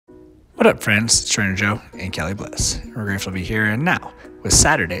What up, friends? It's Trainer Joe and Kelly Bliss. We're grateful to be here and now with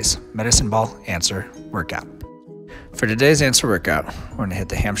Saturday's Medicine Ball Answer Workout. For today's answer workout, we're going to hit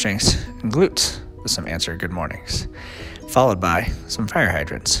the hamstrings and glutes with some answer good mornings, followed by some fire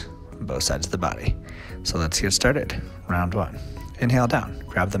hydrants on both sides of the body. So let's get started. Round one. Inhale down,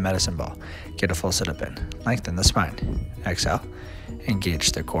 grab the medicine ball, get a full sit-up in, lengthen the spine. Exhale,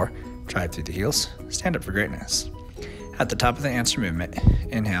 engage the core, drive through the heels, stand up for greatness. At the top of the answer movement,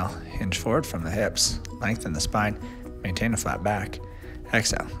 inhale, hinge forward from the hips, lengthen the spine, maintain a flat back.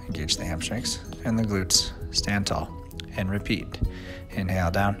 Exhale, engage the hamstrings and the glutes, stand tall, and repeat.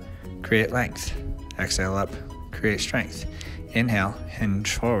 Inhale down, create length. Exhale up, create strength. Inhale,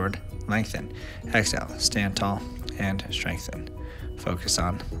 hinge forward, lengthen. Exhale, stand tall, and strengthen. Focus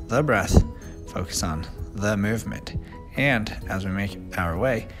on the breath, focus on the movement. And as we make our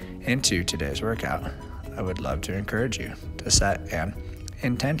way into today's workout, I would love to encourage you to set an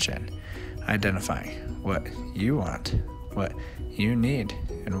intention, identifying what you want, what you need,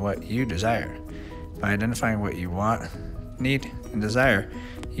 and what you desire. By identifying what you want, need, and desire,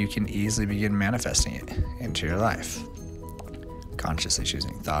 you can easily begin manifesting it into your life. Consciously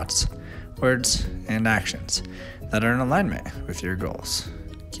choosing thoughts, words, and actions that are in alignment with your goals.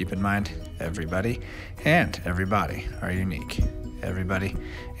 Keep in mind, everybody and everybody are unique. Everybody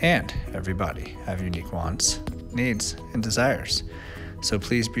and everybody have unique wants, needs, and desires. So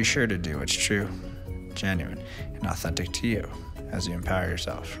please be sure to do what's true, genuine, and authentic to you as you empower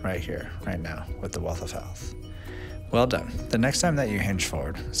yourself right here, right now, with the wealth of health. Well done. The next time that you hinge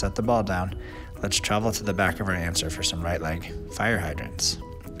forward, set the ball down. Let's travel to the back of our answer for some right leg fire hydrants.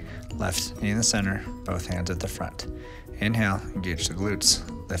 Left knee in the center, both hands at the front. Inhale, engage the glutes.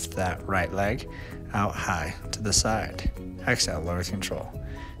 Lift that right leg out high to the side. Exhale, lower with control.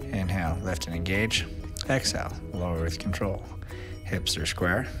 Inhale, lift and engage. Exhale, lower with control. Hips are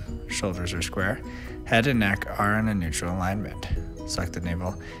square, shoulders are square, head and neck are in a neutral alignment. Suck the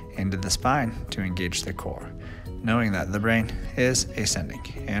navel into the spine to engage the core, knowing that the brain is a sending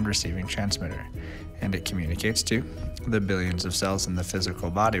and receiving transmitter, and it communicates to the billions of cells in the physical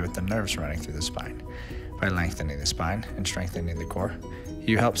body with the nerves running through the spine. By lengthening the spine and strengthening the core,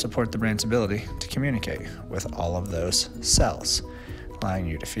 you help support the brain's ability to communicate with all of those cells, allowing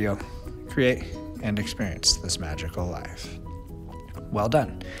you to feel, create, and experience this magical life. Well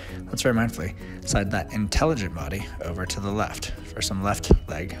done. Let's very mindfully slide that intelligent body over to the left for some left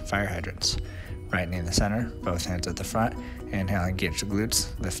leg fire hydrants. Right knee in the center, both hands at the front. Inhale, engage the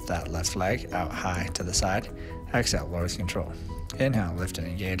glutes. Lift that left leg out high to the side. Exhale, lower with control. Inhale, lift and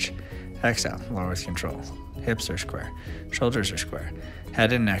engage. Exhale, lower with control. Hips are square, shoulders are square,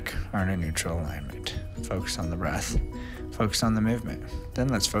 head and neck are in a neutral alignment. Focus on the breath, focus on the movement. Then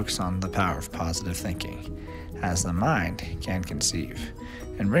let's focus on the power of positive thinking, as the mind can conceive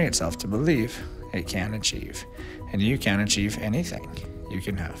and bring itself to believe it can achieve. And you can achieve anything you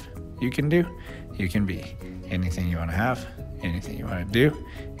can have, you can do, you can be. Anything you want to have, anything you want to do,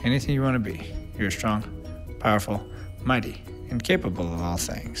 anything you want to be. You're strong, powerful, mighty, and capable of all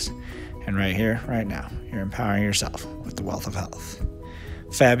things. And right here, right now, you're empowering yourself with the wealth of health.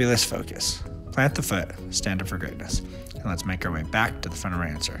 Fabulous focus. Plant the foot, stand up for greatness. And let's make our way back to the front of our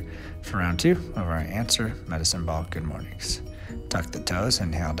answer for round two of our answer medicine ball good mornings. Tuck the toes,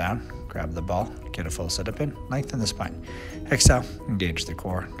 inhale down, grab the ball, get a full sit-up in, lengthen the spine. Exhale, engage the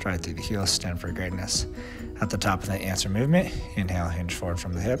core, drive through the heels, stand for greatness. At the top of the answer movement, inhale, hinge forward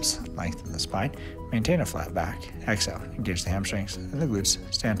from the hips, lengthen the spine, maintain a flat back. Exhale, engage the hamstrings and the glutes,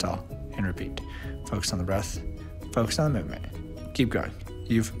 stand tall, and repeat. Focus on the breath, focus on the movement. Keep going.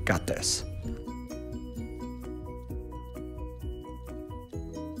 You've got this.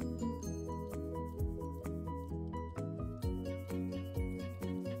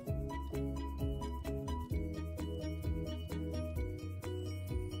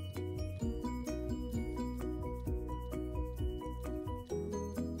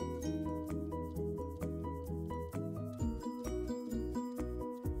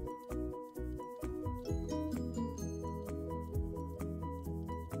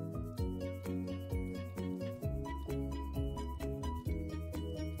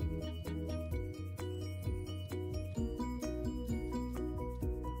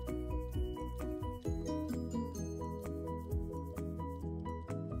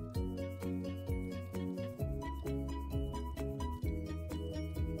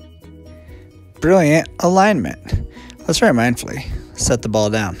 Brilliant alignment. Let's very mindfully set the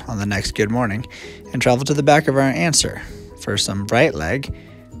ball down on the next good morning and travel to the back of our answer for some right leg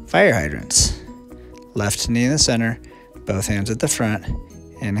fire hydrants. Left knee in the center, both hands at the front.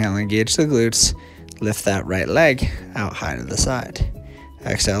 Inhale, engage the glutes. Lift that right leg out high to the side.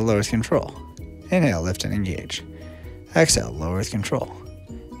 Exhale, lower with control. Inhale, lift and engage. Exhale, lower with control.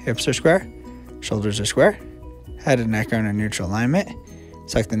 Hips are square, shoulders are square, head and neck are in a neutral alignment.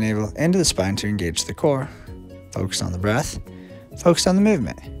 Suck the navel into the spine to engage the core. Focus on the breath, focus on the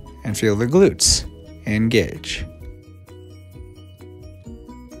movement, and feel the glutes engage.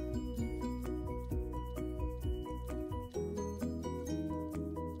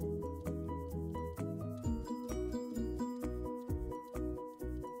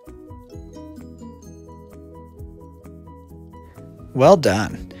 Well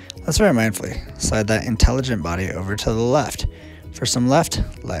done. Let's very mindfully slide that intelligent body over to the left for some left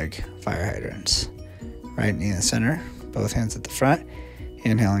leg fire hydrants. Right knee in the center, both hands at the front.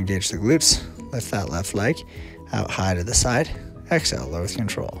 Inhale, engage the glutes. Lift that left leg out high to the side. Exhale, lower with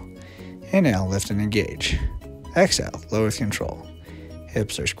control. Inhale, lift and engage. Exhale, lower with control.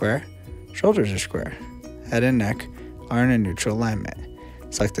 Hips are square, shoulders are square. Head and neck are in a neutral alignment.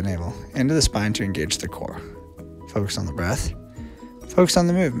 Suck the navel into the spine to engage the core. Focus on the breath, focus on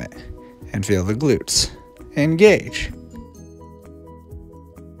the movement, and feel the glutes engage.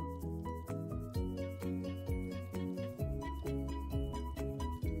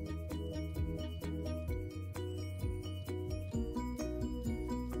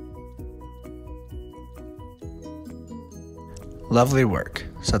 Lovely work.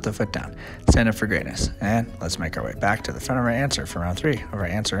 Set the foot down. Stand up for greatness. And let's make our way back to the front of our answer for round 3 of our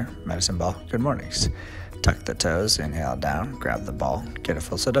answer medicine ball good mornings. Tuck the toes, inhale down, grab the ball, get a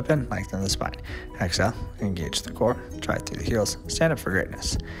full sit up in, lengthen the spine. Exhale, engage the core, drive through the heels, stand up for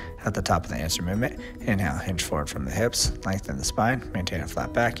greatness. At the top of the answer movement, inhale, hinge forward from the hips, lengthen the spine, maintain a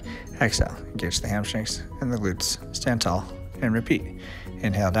flat back. Exhale, engage the hamstrings and the glutes, stand tall, and repeat.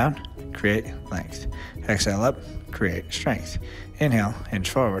 Inhale down, create length. Exhale up, create strength. Inhale,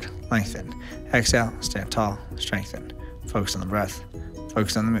 hinge forward, lengthen. Exhale, stand tall, strengthen. Focus on the breath,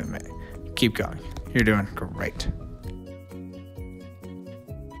 focus on the movement. Keep going. You're doing great.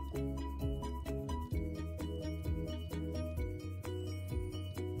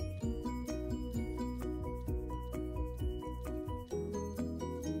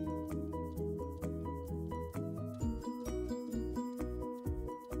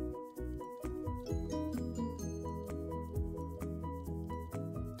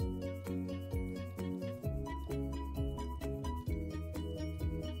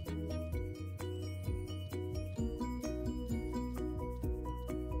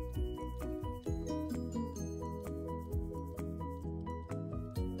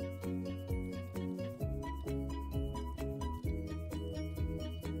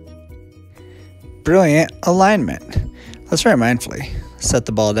 Brilliant alignment. Let's very mindfully set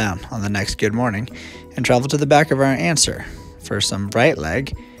the ball down on the next good morning and travel to the back of our answer for some right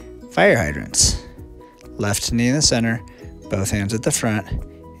leg fire hydrants. Left knee in the center, both hands at the front.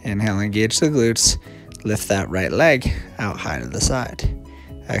 Inhale, engage the glutes. Lift that right leg out high to the side.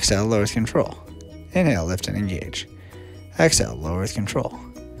 Exhale, lower with control. Inhale, lift and engage. Exhale, lower with control.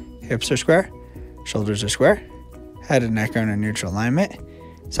 Hips are square, shoulders are square, head and neck are in a neutral alignment.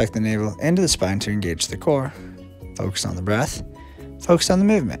 Suck the navel into the spine to engage the core. Focus on the breath, focus on the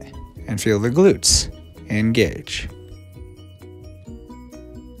movement, and feel the glutes engage.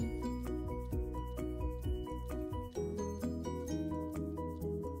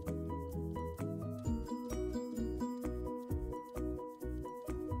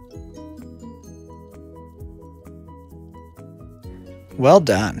 Well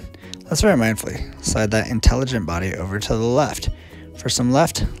done. Let's very mindfully slide that intelligent body over to the left for some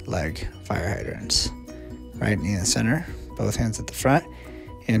left leg fire hydrants. Right knee in the center, both hands at the front.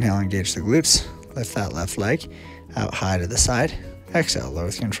 Inhale, engage the glutes. Lift that left leg out high to the side. Exhale, lower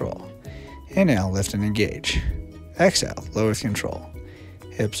with control. Inhale, lift and engage. Exhale, lower with control.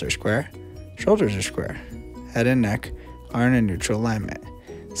 Hips are square, shoulders are square. Head and neck are in a neutral alignment.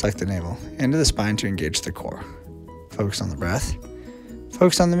 Suck the navel into the spine to engage the core. Focus on the breath,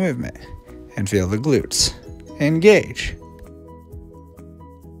 focus on the movement, and feel the glutes engage.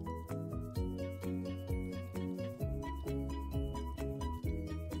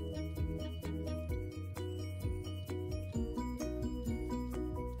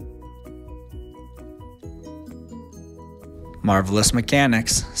 Marvelous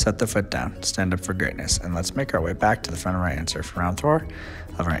mechanics. Set the foot down, stand up for greatness, and let's make our way back to the front of our answer for round 4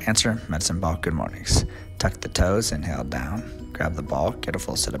 of our answer medicine ball good mornings. Tuck the toes, inhale down, grab the ball, get a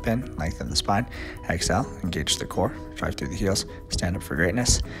full sit up in, lengthen the spine. Exhale, engage the core, drive through the heels, stand up for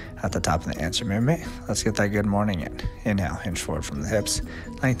greatness. At the top of the answer movement, let's get that good morning in. Inhale, hinge forward from the hips,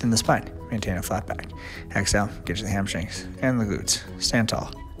 lengthen the spine, maintain a flat back. Exhale, engage the hamstrings and the glutes, stand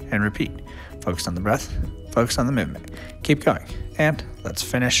tall, and repeat. Focus on the breath, Focus on the movement. Keep going. And let's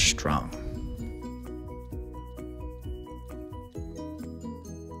finish strong.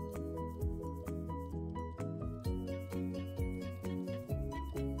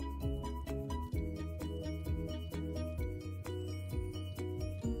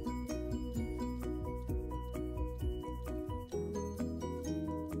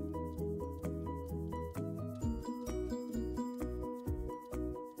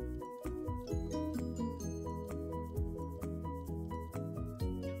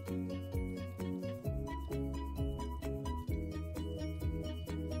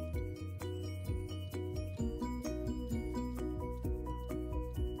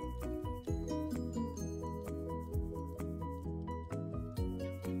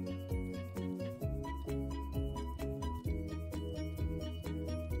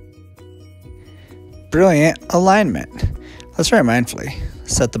 Brilliant alignment. Let's very mindfully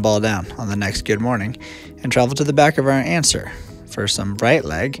set the ball down on the next good morning and travel to the back of our answer for some right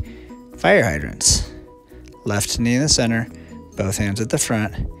leg fire hydrants. Left knee in the center, both hands at the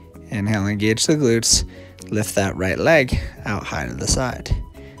front. Inhale, engage the glutes. Lift that right leg out high to the side.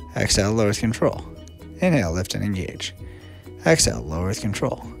 Exhale, lower with control. Inhale, lift and engage. Exhale, lower with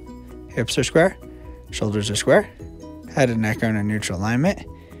control. Hips are square, shoulders are square, head and neck are in a neutral alignment.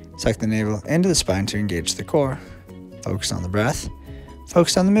 Suck the navel into the spine to engage the core. Focus on the breath,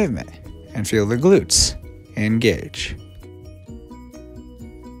 focus on the movement, and feel the glutes engage.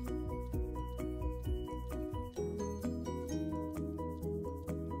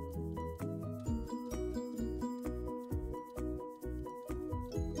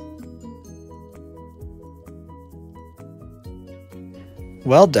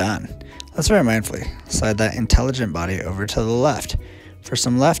 Well done. Let's very mindfully slide that intelligent body over to the left for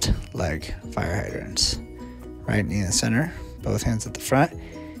some left leg fire hydrants. Right knee in the center, both hands at the front.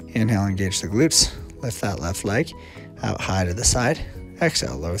 Inhale, engage the glutes. Lift that left leg out high to the side.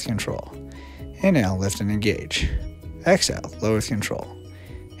 Exhale, lower with control. Inhale, lift and engage. Exhale, lower with control.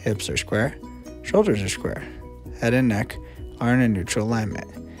 Hips are square, shoulders are square. Head and neck are in a neutral alignment.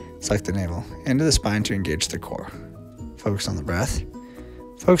 Suck the navel into the spine to engage the core. Focus on the breath,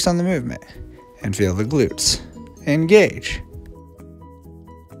 focus on the movement, and feel the glutes engage.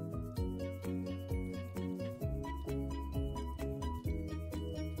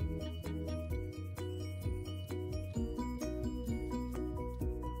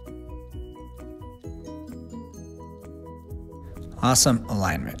 Awesome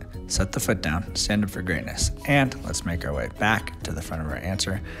alignment. Set the foot down, stand up for greatness, and let's make our way back to the front of our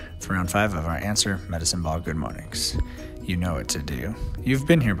answer for round 5 of our Answer Medicine Ball Good Mornings. You know what to do. You've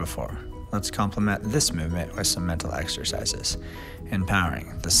been here before. Let's complement this movement with some mental exercises,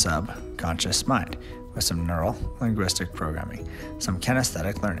 empowering the subconscious mind with some neural linguistic programming, some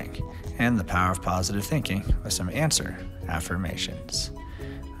kinesthetic learning, and the power of positive thinking with some answer affirmations.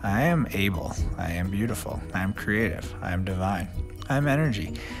 I am able, I am beautiful, I am creative, I am divine, I am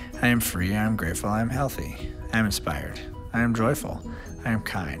energy, I am free, I am grateful, I am healthy, I am inspired, I am joyful, I am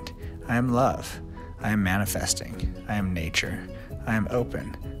kind, I am love, I am manifesting, I am nature, I am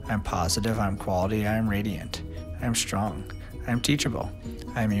open, I am positive, I am quality, I am radiant, I am strong, I am teachable,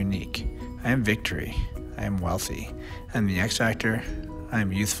 I am unique, I am victory, I am wealthy, I am the X Factor, I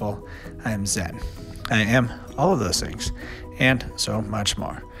am youthful, I am zen. I am all of those things and so much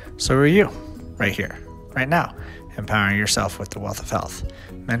more. So are you, right here, right now, empowering yourself with the wealth of health,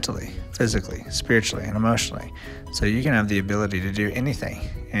 mentally, physically, spiritually, and emotionally, so you can have the ability to do anything,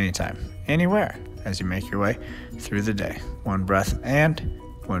 anytime, anywhere, as you make your way through the day, one breath and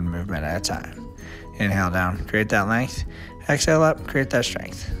one movement at a time. Inhale down, create that length. Exhale up, create that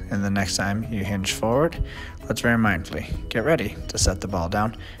strength. And the next time you hinge forward, let's very mindfully get ready to set the ball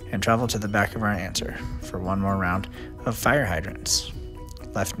down and travel to the back of our answer for one more round of fire hydrants.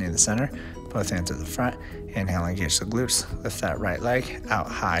 Left knee in the center, both hands at the front. Inhale, engage the glutes. Lift that right leg out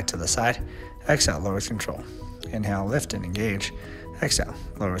high to the side. Exhale, lower with control. Inhale, lift and engage. Exhale,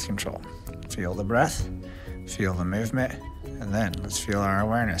 lower with control. Feel the breath, feel the movement, and then let's feel our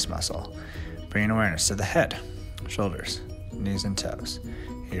awareness muscle. Bringing awareness to the head, shoulders, knees and toes,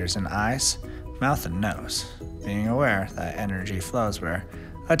 ears and eyes, mouth and nose. Being aware that energy flows where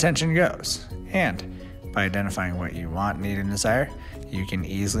attention goes. And by identifying what you want, need, and desire, you can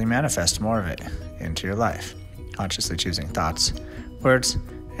easily manifest more of it into your life, consciously choosing thoughts, words,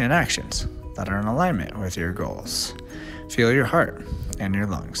 and actions that are in alignment with your goals. Feel your heart and your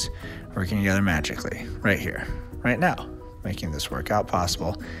lungs working together magically right here, right now, making this workout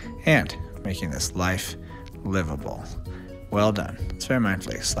possible and making this life livable. Well done. Let's very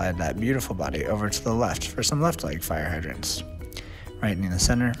mindfully slide that beautiful body over to the left for some left leg fire hydrants. Rightening the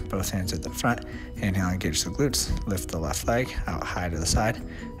center, both hands at the front. Inhale, engage the glutes. Lift the left leg out high to the side.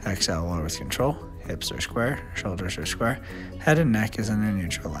 Exhale, lower with control. Hips are square, shoulders are square. Head and neck is in a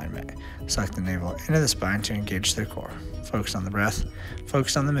neutral alignment. Suck the navel into the spine to engage the core. Focus on the breath,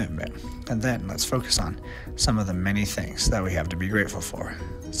 focus on the movement. And then let's focus on some of the many things that we have to be grateful for,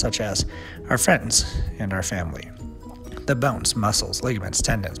 such as our friends and our family. The bones, muscles, ligaments,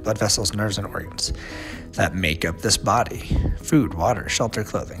 tendons, blood vessels, nerves, and organs that make up this body. Food, water, shelter,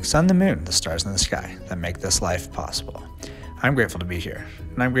 clothing, sun, the moon, the stars in the sky that make this life possible. I'm grateful to be here,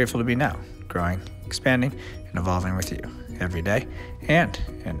 and I'm grateful to be now, growing, expanding, and evolving with you every day and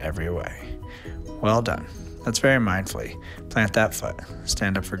in every way. Well done. Let's very mindfully plant that foot,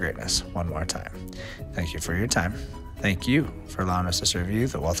 stand up for greatness one more time. Thank you for your time. Thank you for allowing us to serve you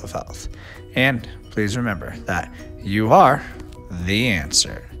the wealth of health. And please remember that you are the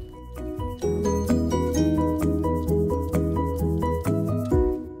answer.